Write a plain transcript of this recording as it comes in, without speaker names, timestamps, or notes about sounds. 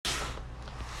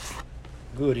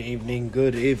Good evening,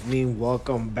 good evening.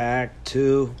 Welcome back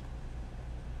to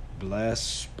Bless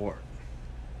Sport.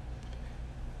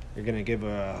 We're going to give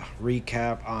a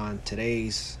recap on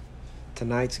tonight's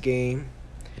game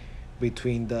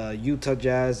between the Utah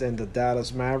Jazz and the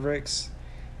Dallas Mavericks,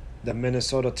 the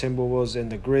Minnesota Timberwolves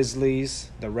and the Grizzlies,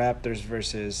 the Raptors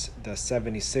versus the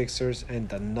 76ers, and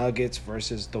the Nuggets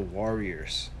versus the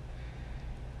Warriors.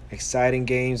 Exciting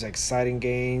games.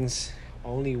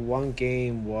 Only one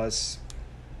game was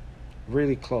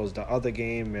really close. The other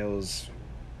game, it was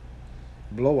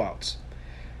blowouts.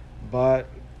 But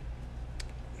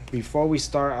before we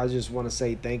start, I just want to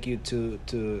say thank you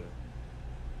to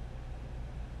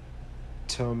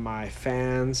my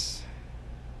fans,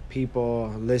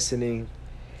 people listening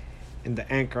in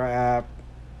the Anchor app,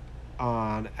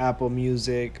 on Apple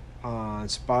Music, on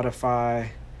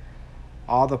Spotify,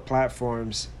 all the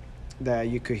platforms that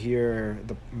you could hear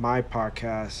my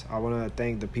podcast. I want to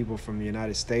thank the people from the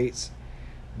United States,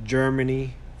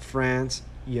 Germany, France,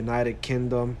 United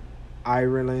Kingdom,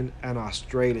 Ireland, and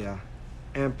Australia,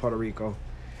 and Puerto Rico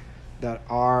that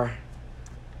are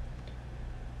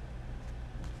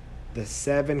the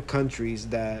 7 countries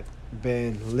that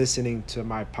been listening to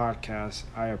my podcast.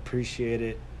 I appreciate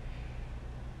it.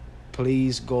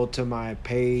 Please go to my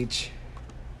page,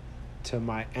 to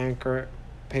my Anchor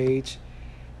page,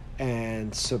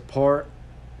 and support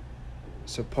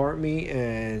me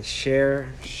and share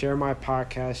my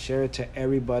podcast, share it to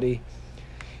everybody.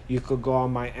 You could go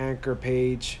on my Anchor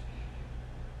page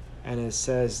and it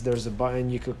says there's a button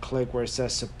you could click where it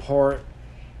says support,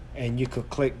 and you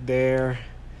could click there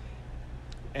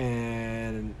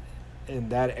and in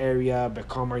that area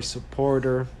become a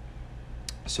supporter.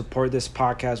 Support this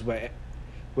podcast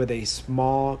with a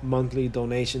small monthly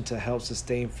donation to help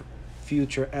sustain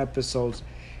future episodes.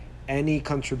 Any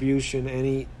contribution,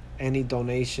 any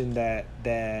donation that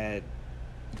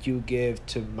you give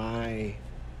to my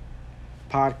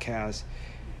podcast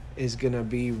is gonna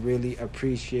be really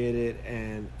appreciated,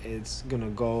 and it's gonna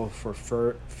go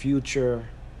for future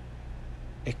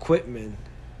equipment,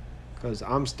 because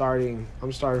I'm starting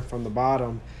from the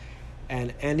bottom,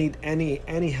 and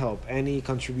any help, any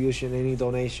contribution, any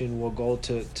donation will go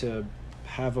to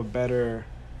have a better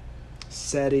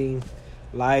setting,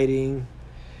 lighting,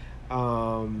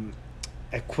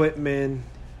 equipment,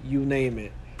 you name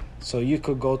it. So you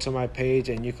could go to my page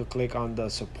and you could click on the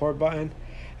support button.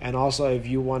 And also, if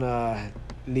you want to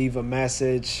leave a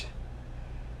message,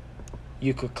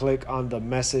 you could click on the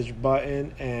message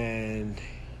button and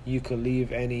you could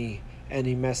leave any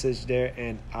message there,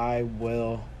 and I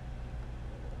will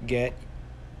get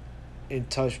in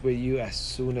touch with you as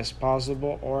soon as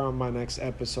possible, or on my next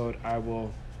episode I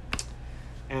will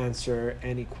answer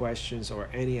any questions or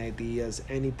any ideas,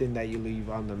 anything that you leave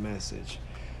on the message.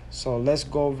 So let's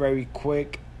go very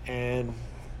quick and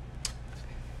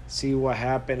see what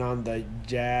happened on the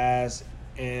Jazz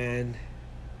and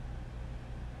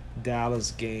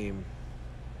Dallas game.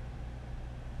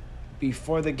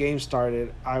 Before the game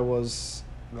started, I was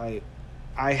like,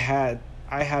 I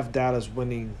have Dallas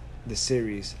winning the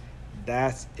series.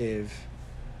 That's if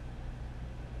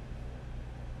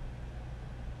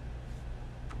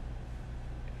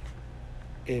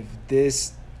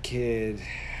this kid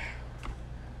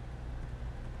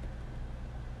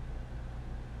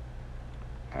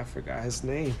I forgot his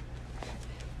name.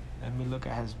 Let me look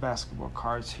at his basketball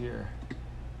cards here.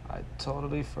 I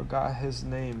totally forgot his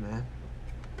name, man.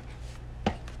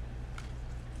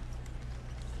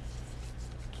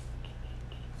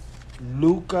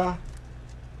 Luka.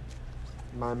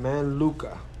 My man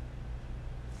Luka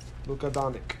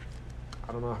Doncic.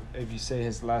 I don't know if you say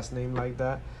his last name like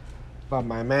that. But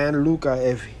my man Luka,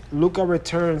 if Luka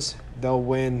returns, they'll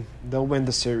win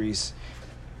the series.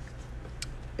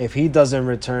 If he doesn't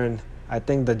return, I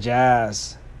think the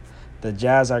Jazz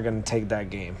are going to take that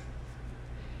game.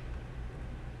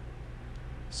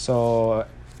 So,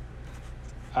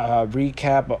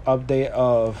 recap, update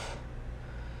of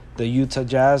the Utah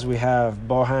Jazz. We have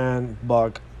Bojan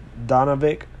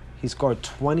Bogdanovic. He scored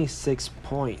 26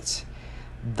 points.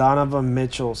 Donovan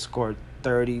Mitchell scored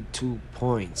 32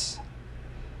 points.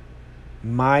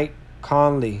 Mike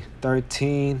Conley,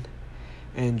 13,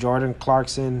 and Jordan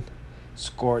Clarkson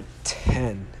scored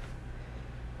 10.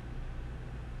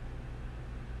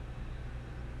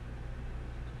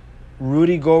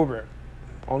 Rudy Gobert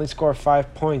only scored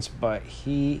 5 points, but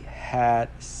he had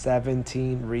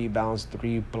 17 rebounds,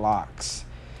 3 blocks.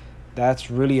 That's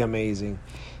really amazing.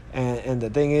 And the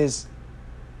thing is,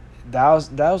 that was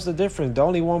the difference. They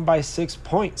only won by 6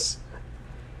 points.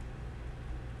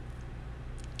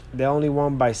 They only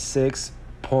won by 6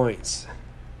 points.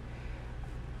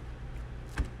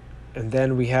 And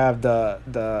then we have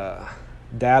the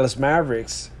Dallas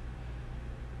Mavericks.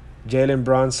 Jalen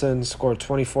Brunson scored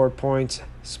 24 points.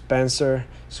 Spencer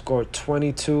scored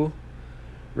 22.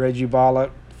 Reggie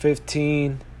Bullock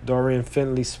 15. Dorian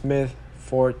Finney-Smith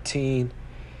 14.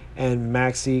 And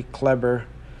Maxi Kleber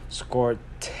scored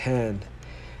 10.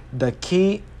 The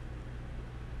key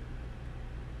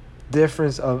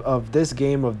difference of this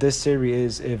game, of this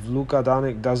series, is if Luka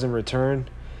Doncic doesn't return,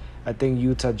 I think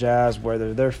Utah Jazz,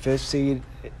 whether they're fifth seed,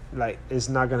 like, it's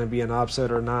not going to be an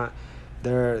upset or not.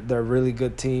 They're a really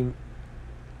good team.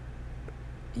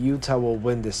 Utah will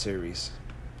win this series.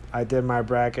 I did my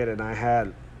bracket and I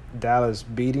had Dallas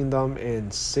beating them in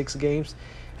 6 games.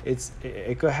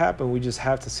 It could happen. We just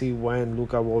have to see when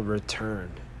Luka will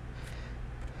return.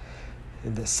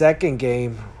 In the second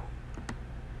game,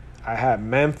 I had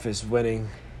Memphis winning.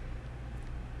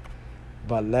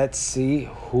 But let's see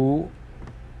who.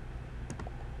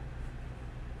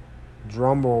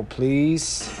 Drum roll,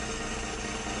 please.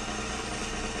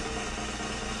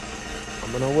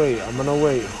 I'm gonna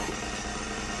wait.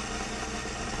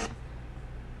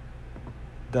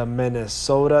 The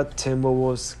Minnesota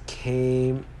Timberwolves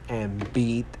came and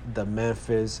beat the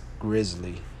Memphis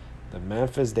Grizzlies. The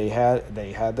Memphis, they had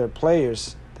their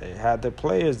players. They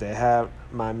had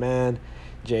my man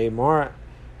Jay Moore.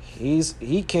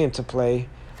 He came to play,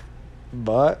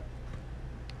 but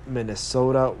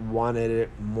Minnesota wanted it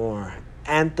more.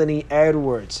 Anthony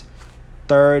Edwards,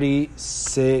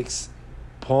 36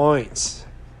 points.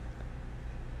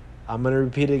 I'm going to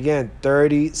repeat it again.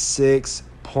 36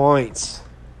 points.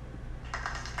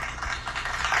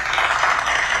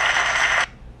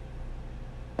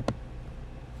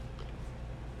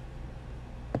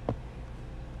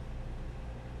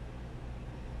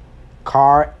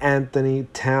 Karl Anthony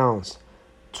Towns,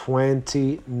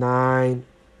 29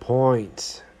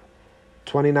 points.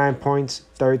 29 points,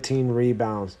 13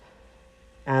 rebounds.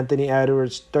 Anthony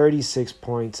Edwards, 36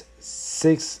 points,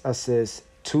 6 assists,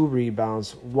 2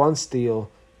 rebounds, 1 steal,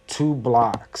 2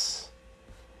 blocks.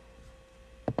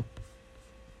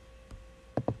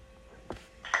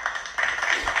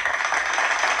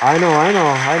 I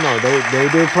know. They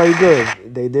did play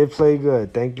good. They did play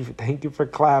good. Thank you for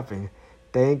clapping.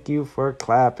 Thank you for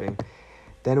clapping.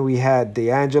 Then we had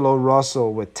D'Angelo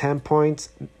Russell with 10 points,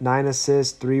 9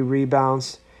 assists, 3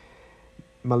 rebounds.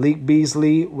 Malik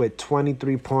Beasley with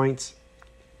 23 points,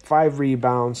 5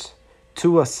 rebounds,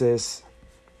 2 assists.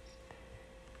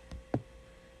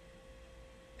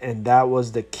 And that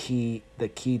was the key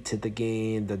to the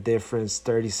game, the difference.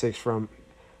 36 from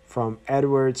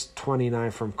Edwards,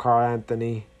 29 from Karl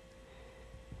Anthony.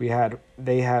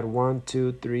 They had 1,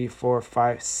 2, 3, 4,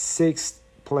 5, 6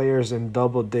 players in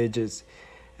double digits.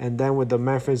 And then with the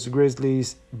Memphis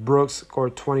Grizzlies, Brooks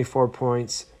scored 24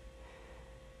 points.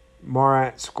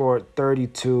 Morant scored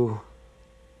 32.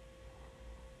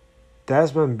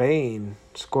 Desmond Bane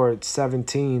scored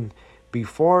 17.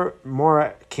 Before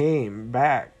Morant came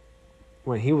back,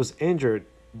 when he was injured,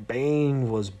 Bane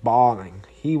was balling.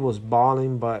 He was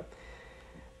balling, but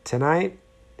tonight,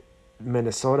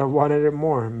 Minnesota wanted it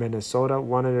more.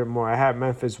 I had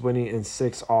Memphis winning in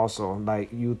 6 also.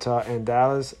 Like Utah and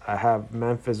Dallas, I have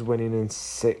Memphis winning in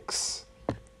 6.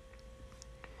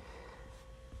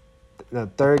 The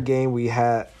third game, we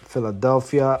had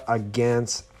Philadelphia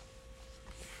against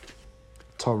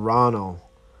Toronto.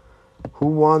 Who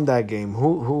won that game?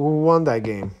 Who won that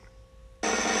game?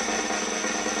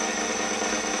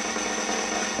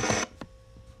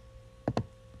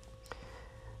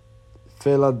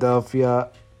 Philadelphia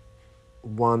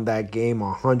won that game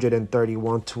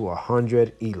 131 to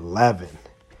 111.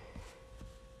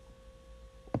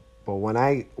 But when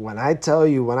I tell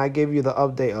you, when I give you the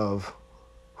update of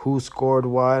who scored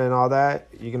what and all that,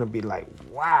 you're gonna be like,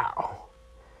 wow.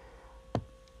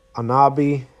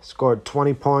 Anabi scored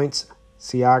 20 points.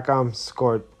 Siakam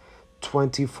scored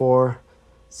 24,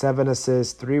 7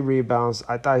 assists, 3 rebounds.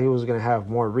 I thought he was gonna have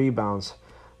more rebounds,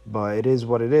 but it is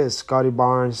what it is. Scotty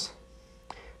Barnes,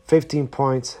 15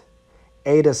 points,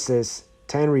 8 assists,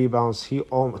 10 rebounds. He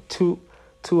almost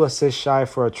two assists shy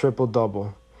for a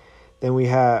triple-double. Then we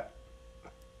had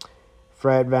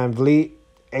Fred VanVleet,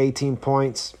 18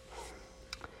 points.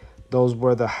 Those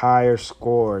were the higher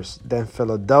scores. Then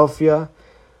Philadelphia,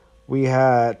 we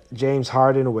had James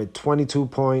Harden with 22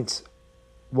 points,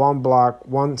 1 block,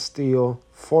 1 steal,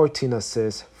 14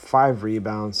 assists, 5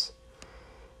 rebounds.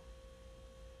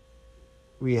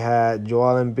 We had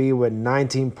Joel Embiid with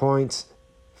 19 points,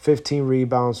 15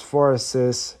 rebounds, 4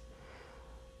 assists.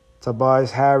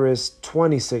 Tobias Harris,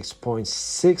 26 points,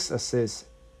 6 assists,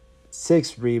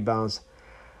 6 rebounds.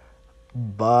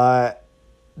 But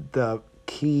the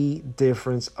key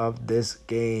difference of this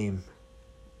game.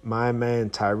 My man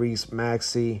Tyrese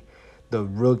Maxey, the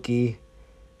rookie,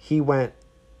 he went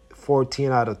 14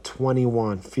 out of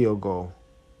 21 field goal.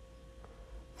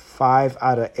 5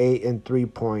 out of 8 in 3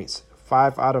 points.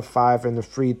 5 out of 5 in the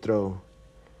free throw.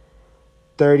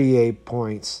 38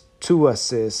 points, 2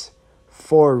 assists,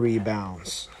 4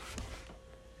 rebounds.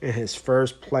 In his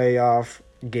first playoff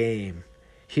game,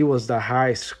 he was the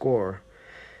high scorer.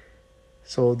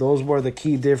 So those were the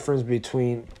key difference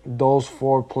between those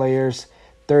 4 players.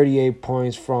 38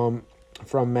 points from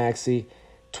Maxey,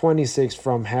 26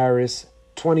 from Harris,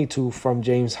 22 from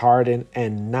James Harden,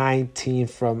 and 19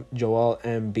 from Joel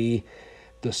Embiid,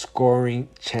 the scoring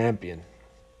champion.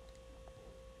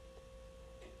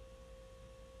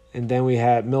 And then we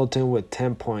had Milton with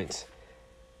 10 points.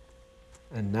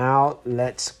 And now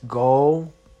let's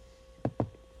go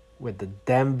with the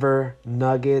Denver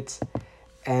Nuggets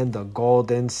and the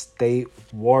Golden State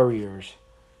Warriors.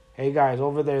 Hey guys,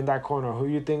 over there in that corner, who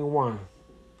you think won?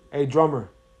 Hey drummer,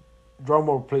 drum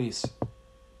roll please.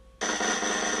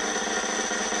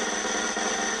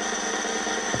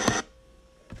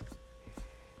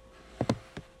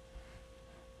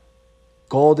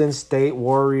 Golden State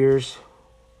Warriors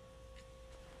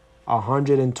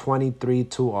 123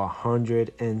 to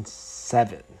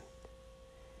 107.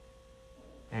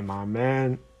 And my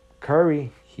man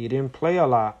Curry, he didn't play a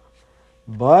lot,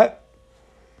 but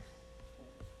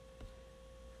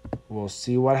we'll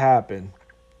see what happened.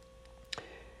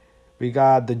 We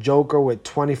got the Joker with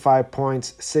 25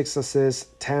 points, 6 assists,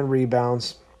 10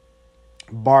 rebounds.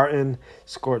 Barton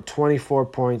scored 24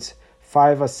 points,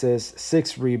 5 assists,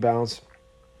 6 rebounds.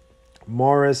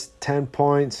 Morris, 10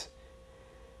 points.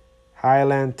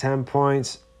 Highland, 10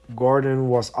 points. Gordon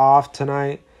was off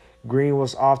tonight. Green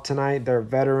was off tonight. They're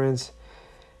veterans.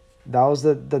 That was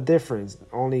the difference.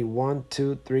 Only 4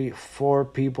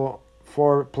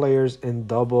 players in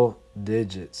double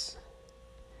digits.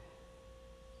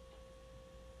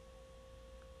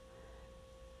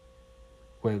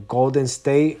 With Golden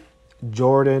State,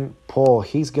 Jordan Poole,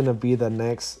 he's gonna be the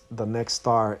next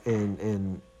star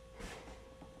in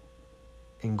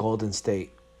Golden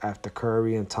State. After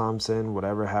Curry and Thompson,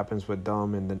 whatever happens with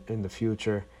them in the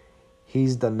future,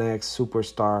 he's the next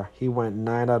superstar. He went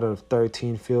 9 out of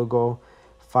 13 field goal,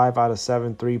 5 out of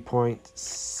 7 3-point,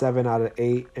 7 out of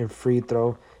 8 in free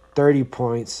throw, 30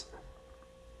 points,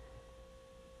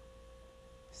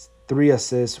 3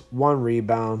 assists, 1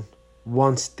 rebound,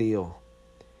 1 steal.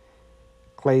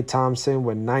 Klay Thompson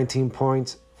with 19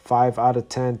 points, 5 out of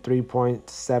 10 3-point,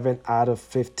 7 out of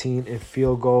 15 in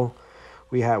field goal.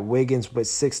 We had Wiggins with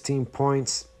 16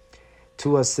 points,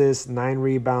 2 assists, 9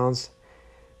 rebounds.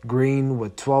 Green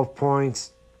with 12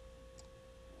 points.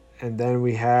 And then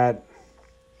we had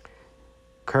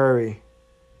Curry.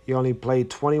 He only played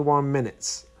 21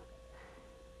 minutes.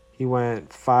 He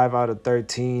went 5 out of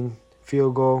 13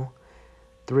 field goal,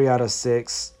 3 out of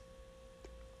 6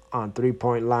 on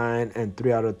 3-point line, and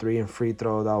 3 out of 3 in free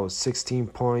throw. That was 16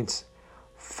 points,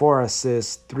 4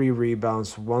 assists, 3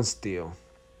 rebounds, 1 steal.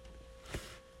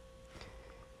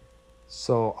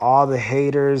 So all the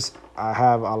haters, I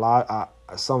have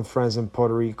some friends in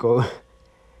Puerto Rico.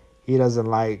 He doesn't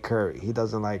like Curry.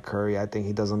 I think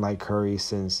he doesn't like Curry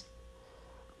since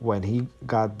when he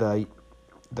got the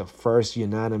first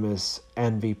unanimous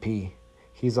MVP.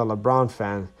 He's a LeBron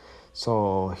fan,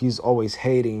 so he's always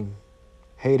hating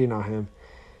on him.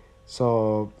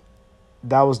 So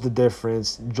that was the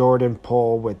difference. Jordan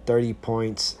Poole with 30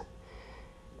 points,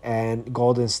 and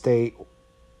Golden State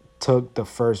took the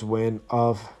first win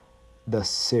of the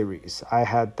series. I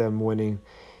had them winning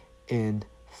in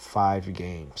 5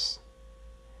 games.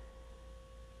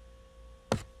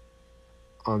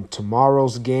 On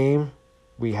tomorrow's game,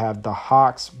 we have the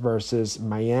Hawks versus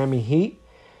Miami Heat.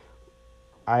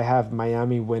 I have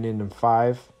Miami winning in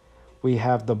 5. We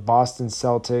have the Boston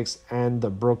Celtics and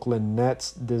the Brooklyn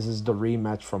Nets. This is the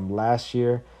rematch from last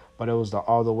year, but it was the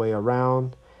other way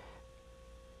around.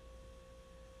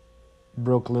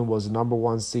 Brooklyn was number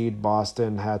 1 seed.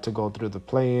 Boston had to go through the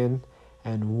play-in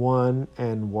and won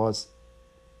and was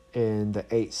in the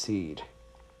 8th seed.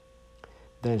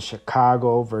 Then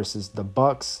Chicago versus the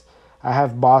Bucks. I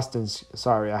have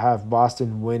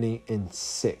Boston winning in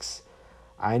 6.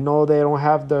 I know they don't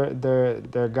have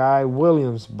their guy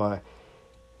Williams, but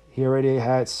he already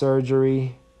had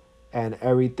surgery and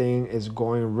everything is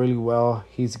going really well.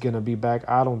 He's going to be back.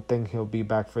 I don't think he'll be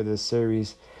back for this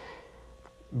series.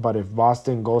 But if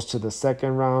Boston goes to the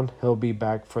second round, he'll be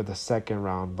back for the second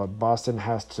round. But Boston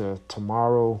has to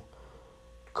tomorrow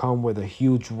come with a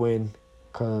huge win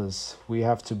because we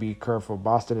have to be careful.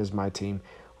 Boston is my team.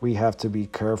 we have to be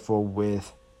careful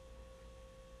with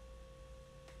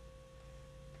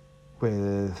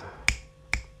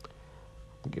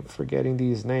forgetting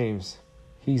these names.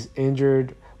 He's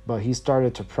injured, but he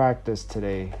started to practice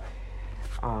today.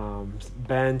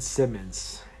 Ben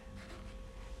Simmons.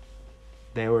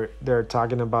 They're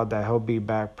talking about that he'll be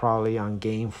back probably on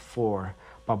game 4.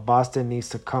 But Boston needs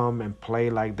to come and play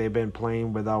like they've been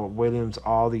playing without Williams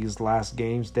all these last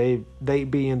games. They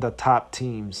be in the top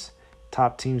teams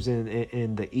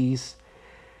in the East.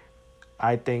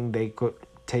 I think they could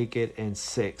take it in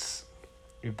 6.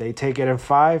 If they take it in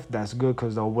 5, that's good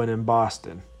because they'll win in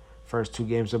Boston. First 2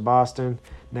 games in Boston,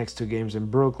 next 2 games in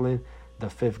Brooklyn, the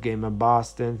 5th game in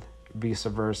Boston, vice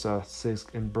versa,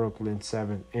 6th in Brooklyn,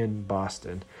 7th in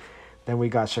Boston. Then we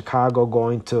got Chicago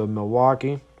going to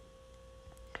Milwaukee.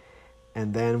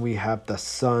 And then we have the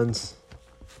Suns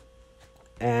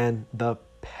and the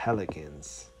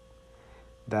Pelicans.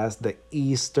 That's the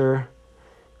Easter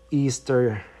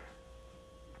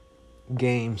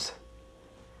games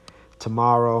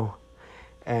tomorrow.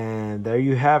 And there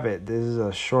you have it. This is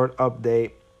a short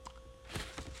update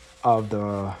of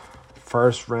the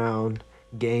first round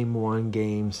game 1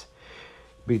 games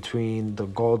between the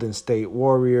Golden State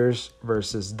Warriors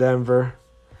versus Denver,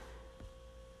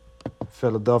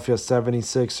 Philadelphia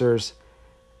 76ers,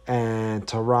 and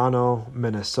Toronto,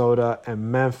 Minnesota,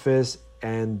 and Memphis,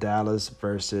 and Dallas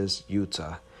versus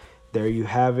Utah. There you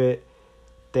have it.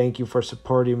 Thank you for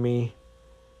supporting me.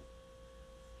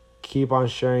 Keep on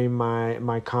sharing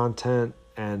my content,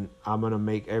 and I'm going to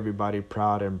make everybody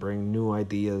proud and bring new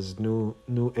ideas, new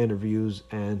interviews,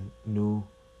 and new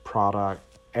product,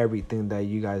 everything that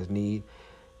you guys need,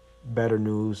 better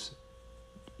news,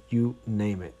 you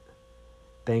name it.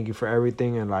 Thank you for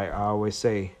everything, and like I always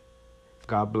say,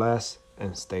 God bless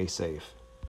and stay safe.